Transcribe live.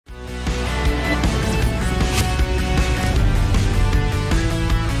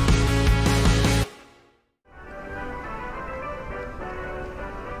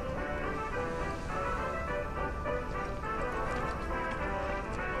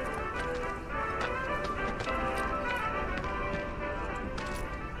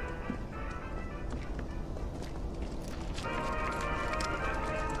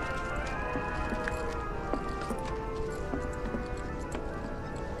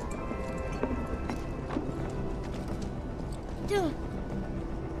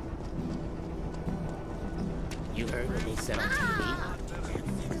You heard what they said on TV?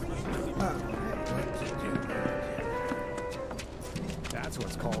 That's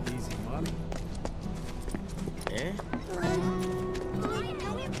what's called easy money. Eh?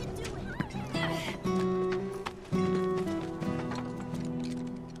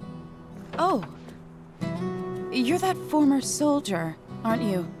 Oh. You're that former soldier, aren't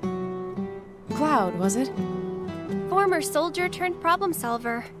you? Cloud, was it? Former soldier turned problem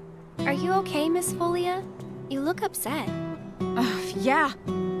solver. Are you okay, Miss Folia? You look upset. Yeah,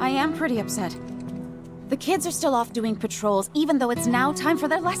 I am pretty upset. The kids are still off doing patrols, even though it's now time for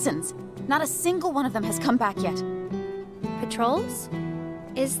their lessons. Not a single one of them has come back yet. Patrols?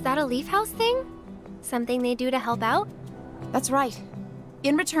 Is that a Leaf House thing? Something they do to help out? That's right.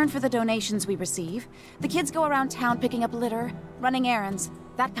 In return for the donations we receive, the kids go around town picking up litter, running errands,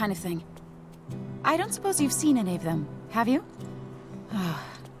 that kind of thing. I don't suppose you've seen any of them, have you?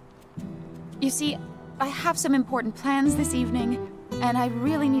 You see, I have some important plans this evening, and I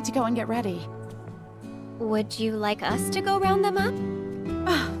really need to go and get ready. Would you like us to go round them up?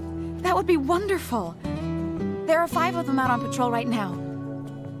 That would be wonderful. There are 5 of them out on patrol right now.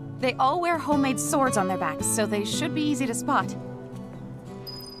 They all wear homemade swords on their backs, so they should be easy to spot.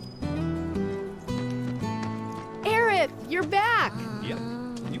 Aerith, you're back! Yep,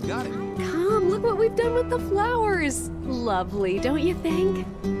 you got it. Come, look what we've done with the flowers. Lovely, don't you think?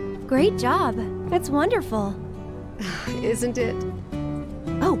 Great job. That's wonderful. Isn't it?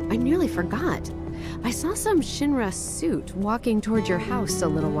 Oh, I nearly forgot. I saw some Shinra suit walking toward your house a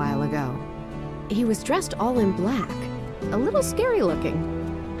little while ago. He was dressed all in black. A little scary looking.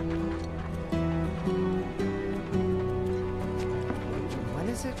 When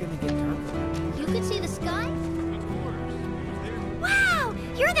is it gonna get dark? You can see the sky? Wow!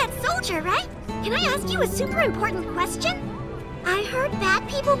 You're that soldier, right? Can I ask you a super important question? I heard bad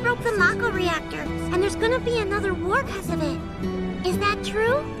people broke the Mako reactor, and there's gonna be another war because of it. Is that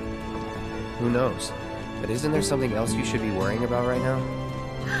true? Who knows? But isn't there something else you should be worrying about right now?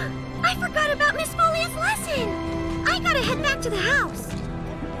 I forgot about Miss Folia's lesson! I gotta head back to the house.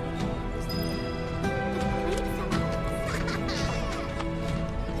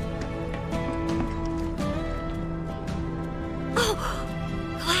 Oh,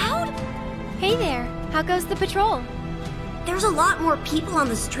 Cloud? Hey there. How goes the patrol? There's a lot more people on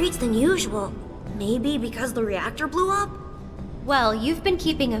the streets than usual. Maybe because the reactor blew up? Well, you've been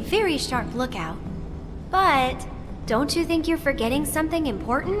keeping a very sharp lookout. But don't you think you're forgetting something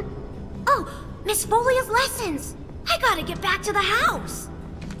important? Oh, Miss Folia's lessons! I gotta get back to the house!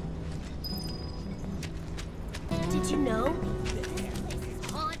 Did you know?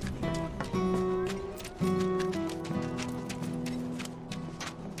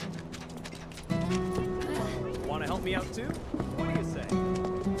 Want to help me out too? What do you say?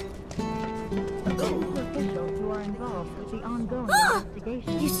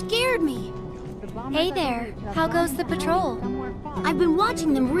 You scared me! Hey there. How goes the patrol? I've been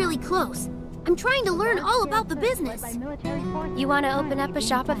watching them really close. I'm trying to learn all about the business. You want to open up a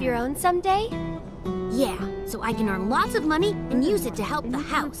shop of your own someday? Yeah, so I can earn lots of money and use it to help the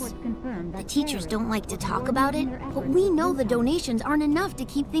house. The teachers don't like to talk about it, but we know the donations aren't enough to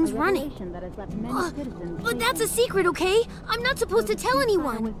keep things running. But that's a secret, okay? I'm not supposed to tell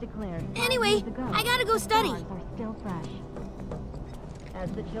anyone. Anyway, I gotta go study.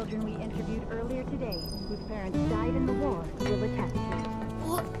 As the children we interviewed earlier today, whose parents died in the war, will attest to.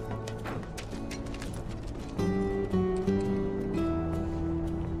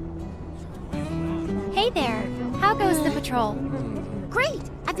 Hey there. How goes the patrol? Great!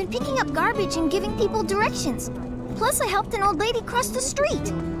 I've been picking up garbage and giving people directions. Plus, I helped an old lady cross the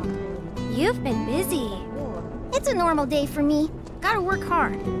street. You've been busy. It's a normal day for me. Gotta work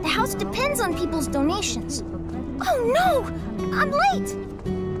hard. The house depends on people's donations. Oh no! I'm late!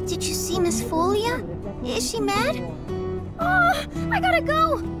 Did you see Miss Folia? Is she mad? Oh, I gotta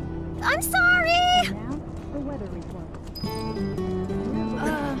go! I'm sorry!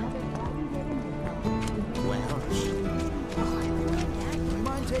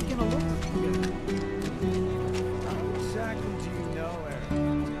 Mind taking a look? How exactly do you know,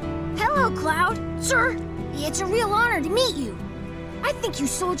 Aerith? Hello, Cloud. Sir, it's a real honor to meet you. I think you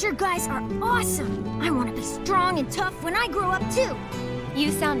soldier guys are awesome. I want to be strong and tough when I grow up, too.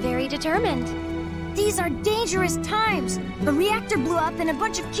 You sound very determined. These are dangerous times. The reactor blew up and a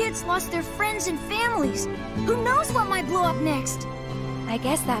bunch of kids lost their friends and families. Who knows what might blow up next? I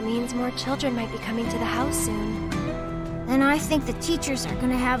guess that means more children might be coming to the house soon. And I think the teachers are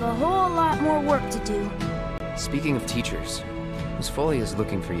gonna have a whole lot more work to do. Speaking of teachers, Miss Foley is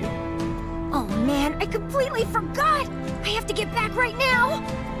looking for you. Oh man, I completely forgot! I have to get back right now!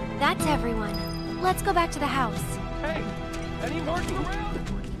 That's everyone. Let's go back to the house. Hey, any working around?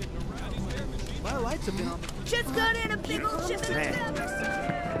 My lights have been on. Just got in a big old ship in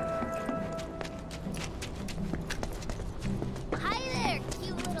Hi there,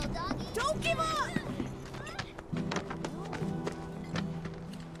 cute little doggy. Don't give up!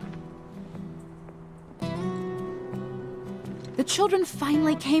 The children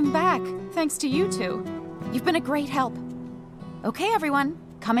finally came back, thanks to you two. You've been a great help. Okay, everyone,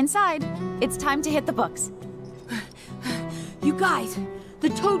 come inside. It's time to hit the books. You guys, the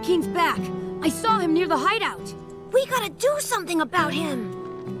Toad King's back. I saw him near the hideout. We gotta do something about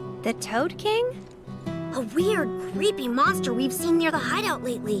him. The Toad King? A weird, creepy monster we've seen near the hideout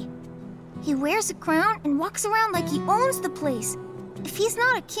lately. He wears a crown and walks around like he owns the place. If he's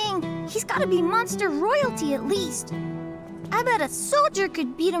not a king, he's gotta be monster royalty at least. I bet a soldier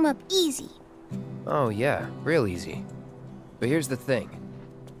could beat him up easy. Oh yeah, real easy. But here's the thing.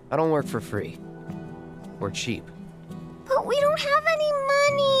 I don't work for free. Or cheap. But we don't have any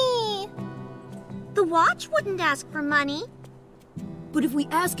money. The watch wouldn't ask for money. But if we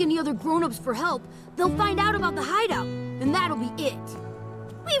ask any other grown-ups for help, they'll find out about the hideout, and that'll be it.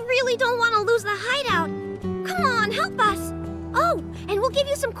 We really don't want to lose the hideout. Come on, help us. Oh, and we'll give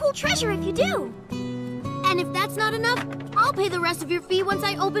you some cool treasure if you do. And if that's not enough, I'll pay the rest of your fee once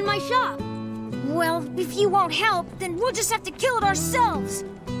I open my shop. Well, if you won't help, then we'll just have to kill it ourselves.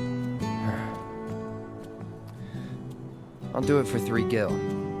 I'll do it for 3 gil.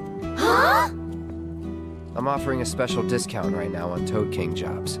 Huh? I'm offering a special discount right now on Toad King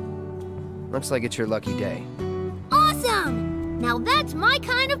jobs. Looks like it's your lucky day. Awesome! Now that's my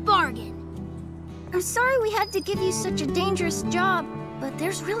kind of bargain. I'm sorry we had to give you such a dangerous job, but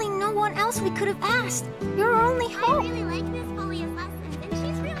there's really no one else we could have asked. You're our only hope. I really like Miss Folia's lessons, and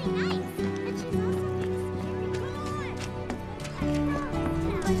she's really nice. But she's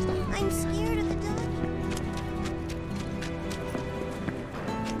also kind of scary. I'm scared of the dark.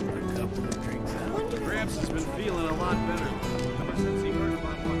 A couple of drinks out. Gramps has been feeling a lot better ever since he heard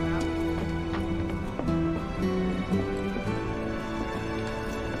about what happened.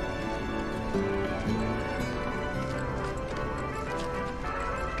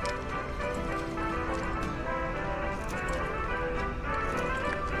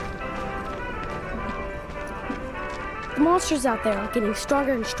 The monsters out there are getting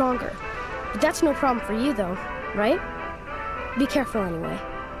stronger and stronger. But that's no problem for you, though, right? Be careful anyway.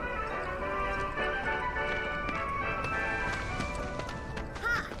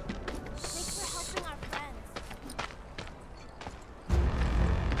 Hi. Thanks for helping our friends.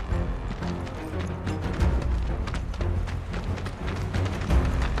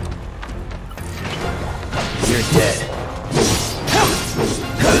 You're dead.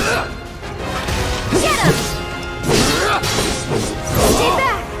 Get him! Stay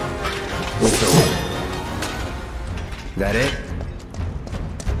back! That it?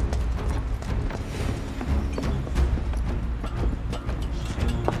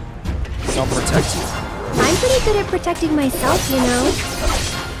 I'll protect you. I'm pretty good at protecting myself, you know.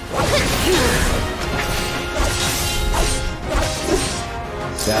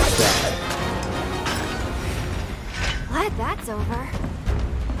 That's that. Glad that's over.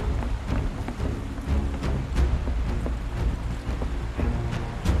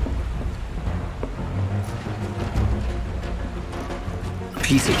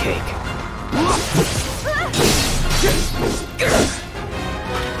 Piece of cake.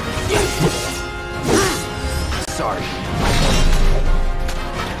 Sorry.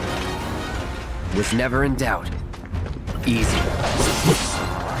 Was never in doubt. Easy.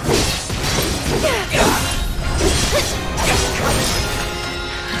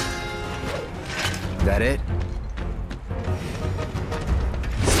 That it?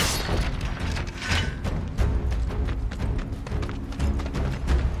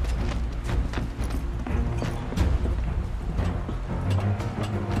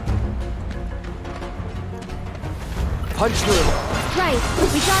 Punch through. Right,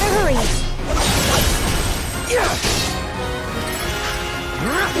 we gotta hurry.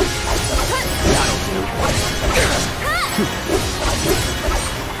 That'll do.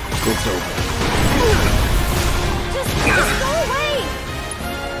 It's over. Just go away!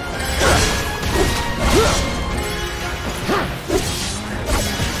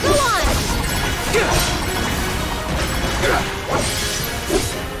 Go on!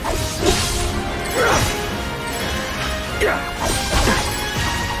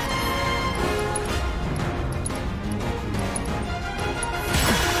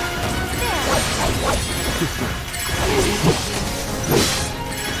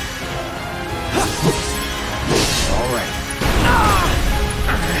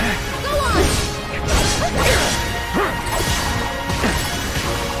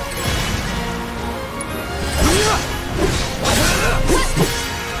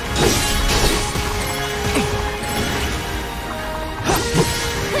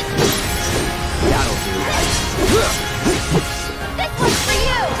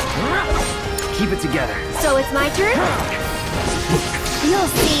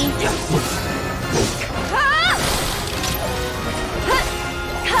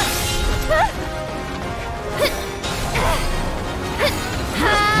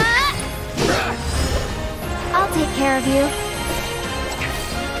 I'll take care of you.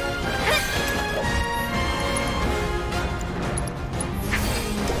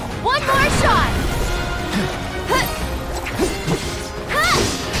 One more shot!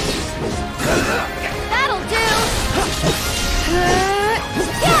 That'll do!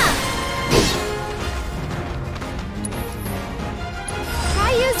 Yeah! Try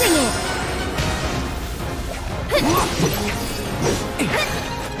using it!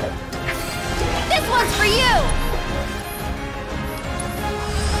 This one's for you!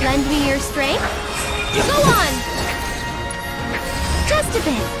 Lend me your strength? Go on! Just a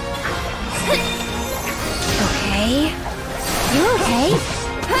bit. Okay. You're okay?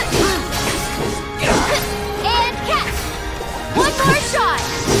 And catch! One more shot!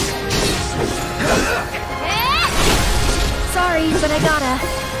 Sorry, but I gotta.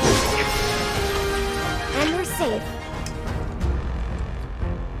 And we're safe.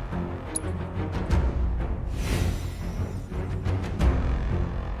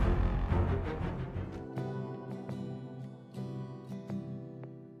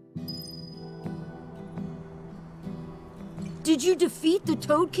 Did you defeat the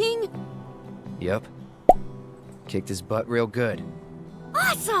Toad King? Yep. Kicked his butt real good.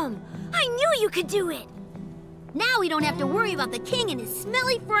 Awesome! I knew you could do it! Now we don't have to worry about the king and his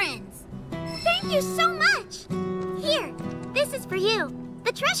smelly friends. Thank you so much! Here, this is for you.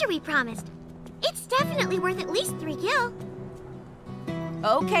 The treasure we promised. It's definitely worth at least 3 gil.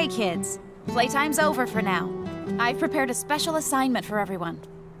 Okay, kids. Playtime's over for now. I've prepared a special assignment for everyone.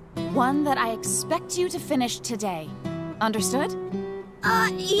 One that I expect you to finish today. Understood?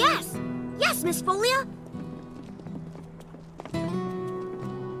 Yes! Yes, Miss Folia!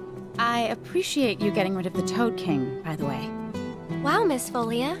 I appreciate you getting rid of the Toad King, by the way. Wow, Miss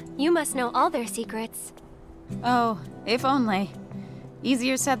Folia. You must know all their secrets. Oh, if only.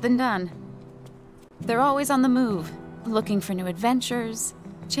 Easier said than done. They're always on the move, looking for new adventures,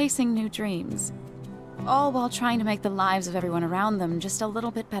 chasing new dreams. All while trying to make the lives of everyone around them just a little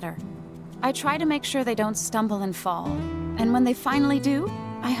bit better. I try to make sure they don't stumble and fall, and when they finally do,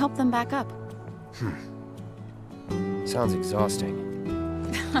 I help them back up. Sounds exhausting.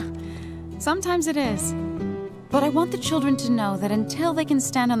 Sometimes it is. But I want the children to know that until they can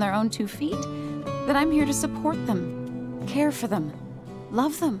stand on their own 2 feet, that I'm here to support them, care for them,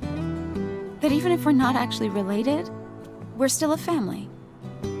 love them. That even if we're not actually related, we're still a family.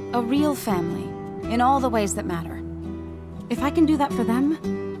 A real family, in all the ways that matter. If I can do that for them,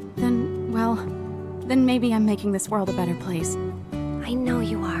 then, well, then maybe I'm making this world a better place. I know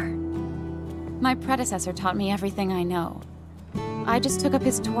you are. My predecessor taught me everything I know. I just took up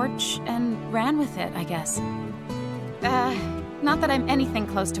his torch and ran with it, I guess. Not that I'm anything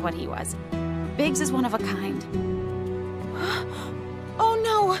close to what he was. Biggs is one of a kind. Oh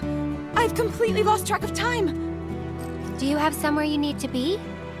no! I've completely lost track of time! Do you have somewhere you need to be?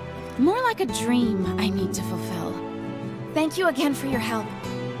 More like a dream I need to fulfill. Thank you again for your help.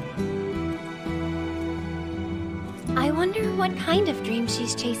 I wonder what kind of dream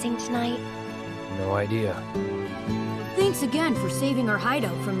she's chasing tonight. No idea. Thanks again for saving our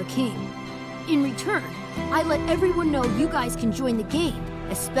hideout from the king. In return, I let everyone know you guys can join the game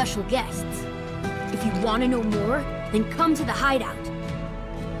as special guests. If you want to know more, then come to the hideout.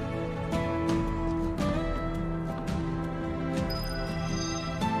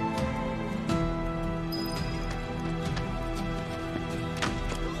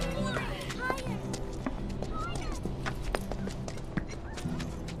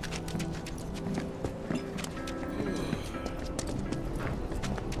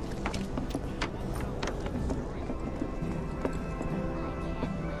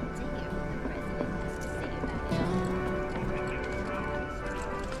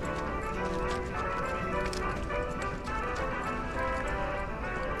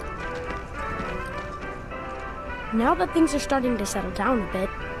 Now that things are starting to settle down a bit,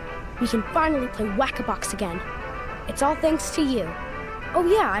 we can finally play Whack-A-Box again. It's all thanks to you. Oh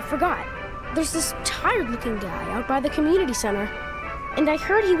yeah, I forgot. There's this tired-looking guy out by the community center, and I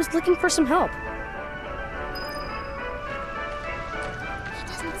heard he was looking for some help. He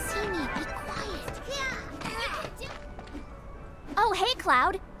doesn't see me. Be quiet. Oh, hey,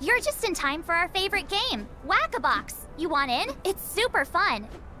 Cloud. You're just in time for our favorite game, Whack-A-Box. You want in? It's super fun.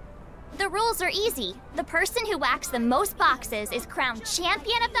 The rules are easy. The person who whacks the most boxes is crowned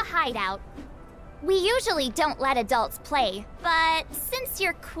champion of the hideout. We usually don't let adults play, but since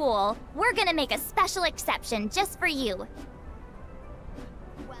you're cool, we're gonna make a special exception just for you.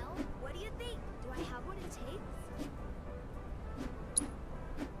 Well,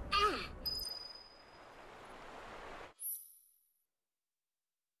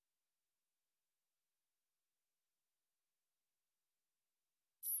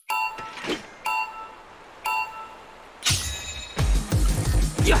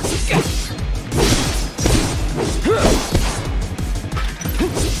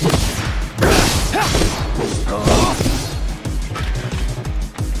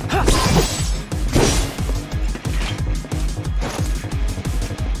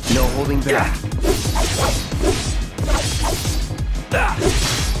 holding back.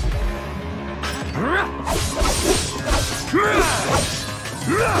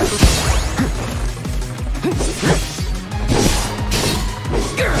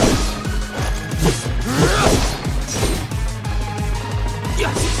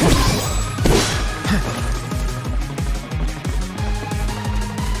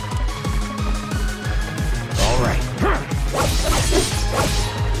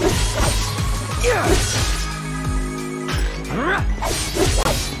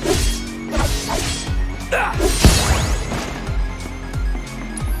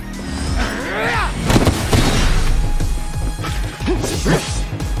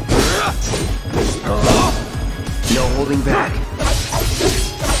 No holding back.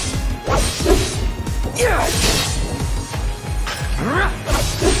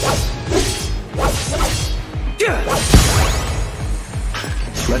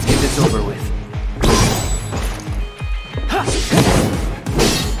 Let's get this over with.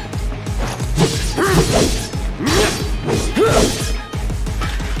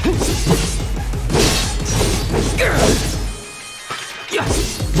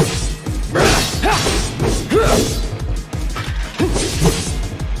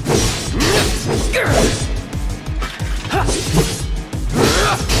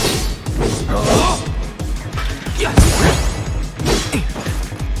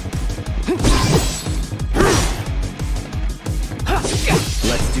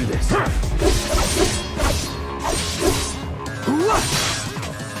 Let's do this.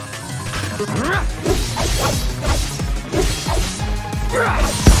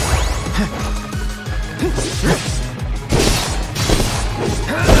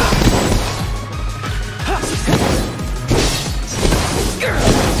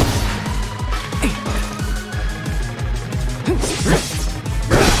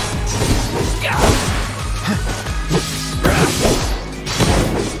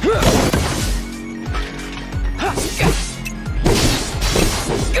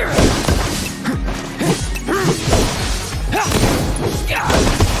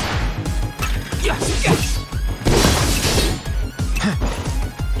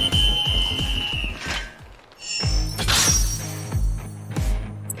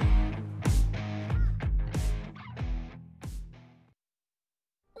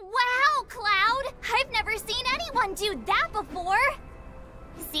 Do that before!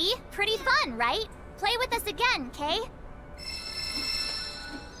 See? Pretty fun, right? Play with us again, Kay?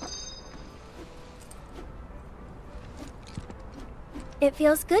 It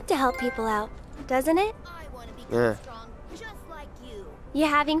feels good to help people out, doesn't it? I want to become strong just like you. You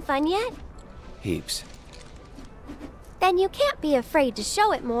having fun yet? Heaps. Then you can't be afraid to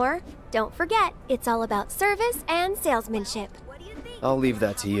show it more. Don't forget, it's all about service and salesmanship. I'll leave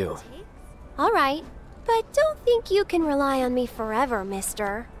that to you. All right. But don't think you can rely on me forever,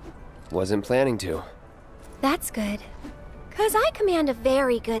 mister. Wasn't planning to. That's good. 'Cause I command a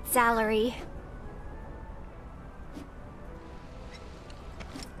very good salary.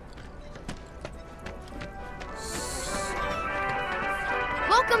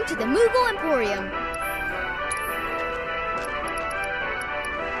 Welcome to the Moogle Emporium.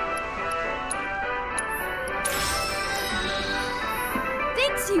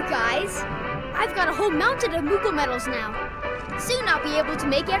 Thanks, you guys. I've got a whole mountain of moogle medals now. Soon I'll be able to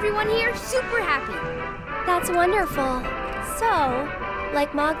make everyone here super happy. That's wonderful. So,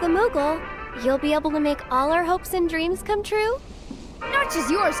 like Mog the Moogle, you'll be able to make all our hopes and dreams come true? Not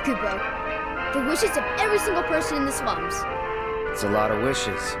just yours, Kubo. The wishes of every single person in the slums. It's a lot of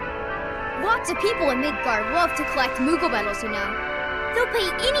wishes. Lots of people in Midgard love to collect moogle medals, you know. They'll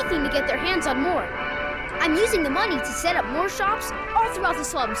pay anything to get their hands on more. I'm using the money to set up more shops all throughout the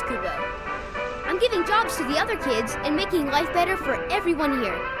slums, Kubo. I'm giving jobs to the other kids and making life better for everyone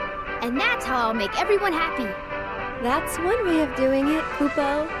here. And that's how I'll make everyone happy. That's one way of doing it,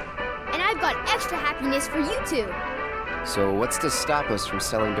 Kubo. And I've got extra happiness for you too. So what's to stop us from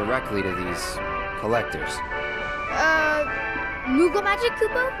selling directly to these collectors? Moogle magic,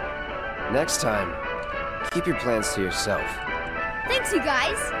 Kubo? Next time, keep your plans to yourself. Thanks, you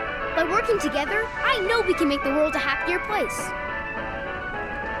guys. By working together, I know we can make the world a happier place.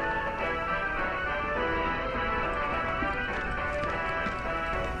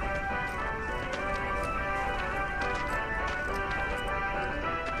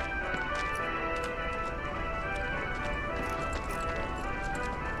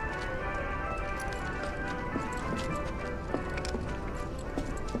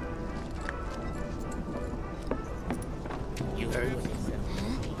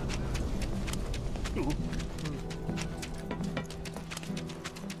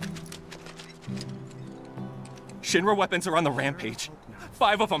 Shinra weapons are on the Rampage.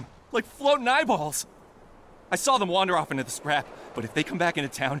 5 of them, like floating eyeballs. I saw them wander off into the scrap, but if they come back into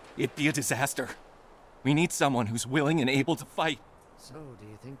town, it'd be a disaster. We need someone who's willing and able to fight. So, do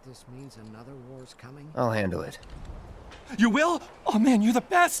you think this means another war's coming? I'll handle it. You will? Oh man, you're the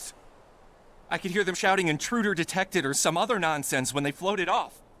best! I could hear them shouting intruder detected or some other nonsense when they floated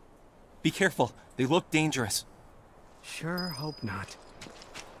off. Be careful, they look dangerous. Sure hope not.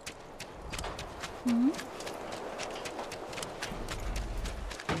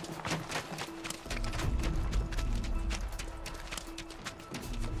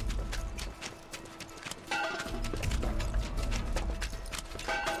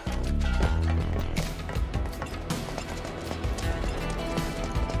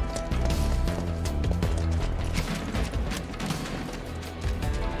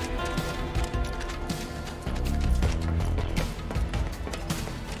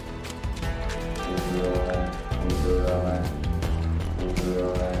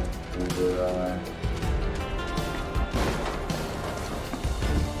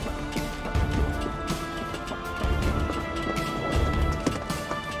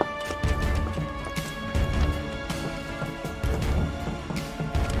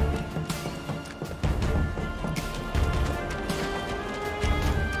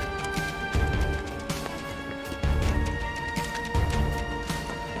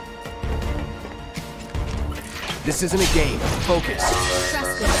 This isn't a game. Focus.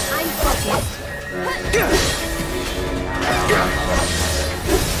 Trust me, I'm focused.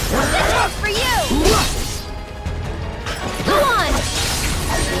 This one's for you! Go on!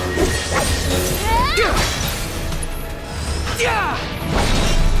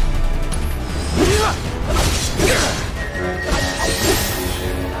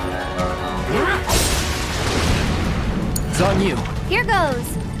 It's on you. Here goes.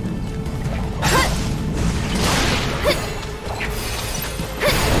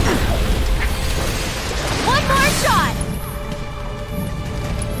 One more shot!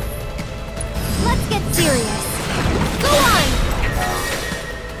 Let's get serious. Go on!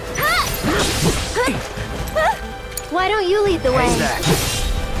 Why don't you lead the way? Hang back.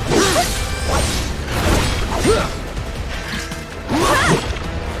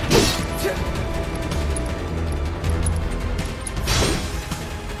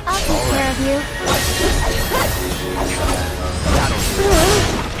 I'll take care of you.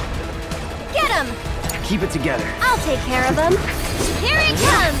 Get him! Keep it together. I'll take care of him. Here he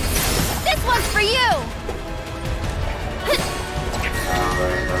comes! This one's for you!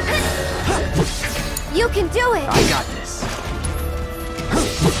 You can do it. I got this.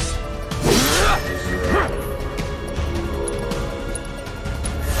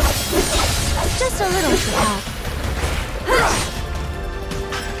 Just a little to help.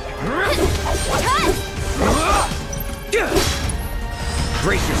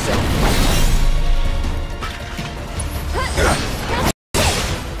 Brace yourself.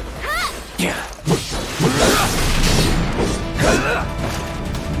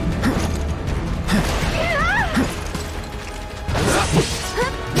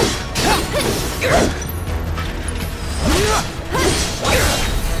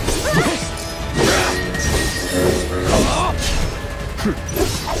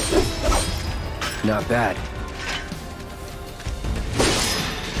 Not bad.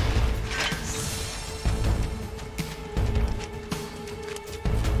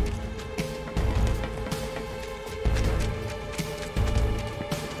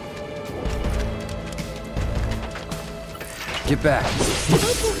 Get back. I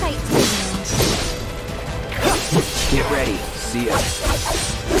can fight too. Get ready. See ya.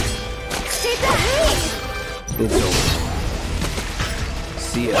 Take that lead! It's over.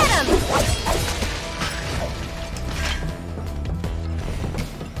 See ya. Get him!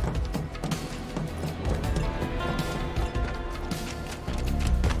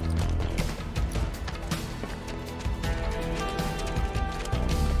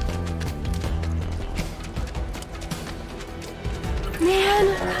 Man,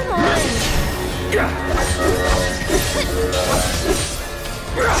 come on.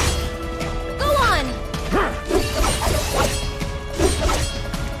 Go on!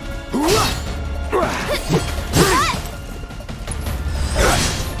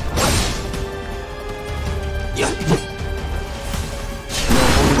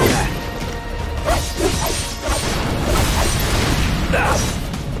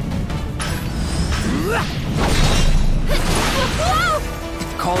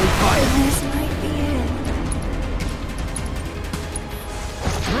 Calling fire. This might be it.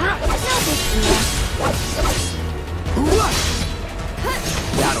 No big deal.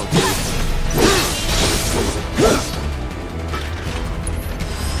 That'll do.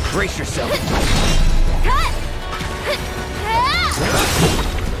 yourself.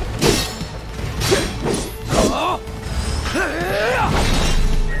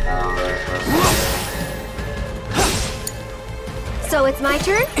 So it's my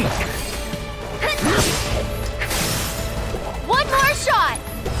turn? One more shot!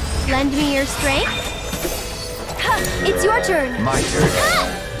 Lend me your strength? It's your turn. My turn.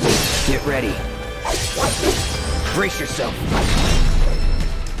 Get ready. Brace yourself.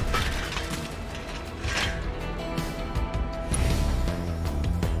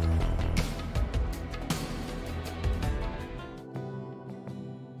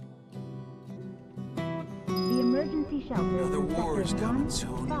 The emergency shelter. Another war is coming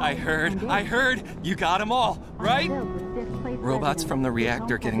soon. I heard! You got them all, right? Robots from the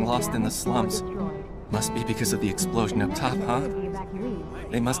reactor getting lost in the slums. Must be because of the explosion up top, huh?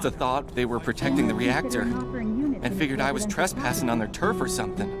 They must have thought they were protecting the reactor and figured I was trespassing on their turf or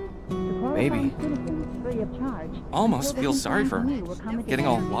something. Maybe. Almost feel sorry for me, getting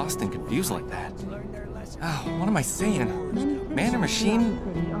all lost and confused like that. Oh, what am I saying? Man or machine,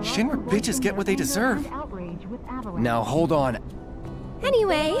 Shinra bitches get what they deserve. Now hold on.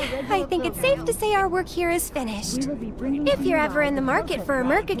 Anyway, I think it's safe to say our work here is finished. If you're ever in the market for a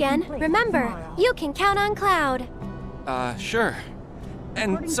merc again, remember, you can count on Cloud. Sure.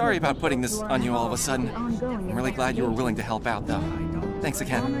 And sorry about putting this on you all of a sudden. I'm really glad you were willing to help out, though. Thanks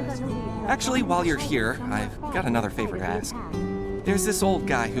again. Actually, while you're here, I've got another favor to ask. There's this old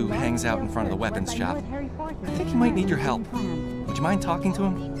guy who hangs out in front of the weapons shop. I think he might need your help. Would you mind talking to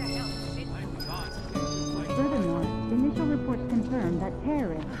him? Furthermore, initial reports confirm that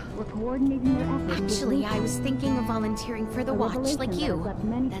terrorists were coordinating their efforts. Actually, I was thinking of volunteering for the watch, like you.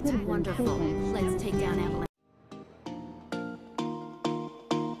 That's wonderful. Let's take down Avalanche.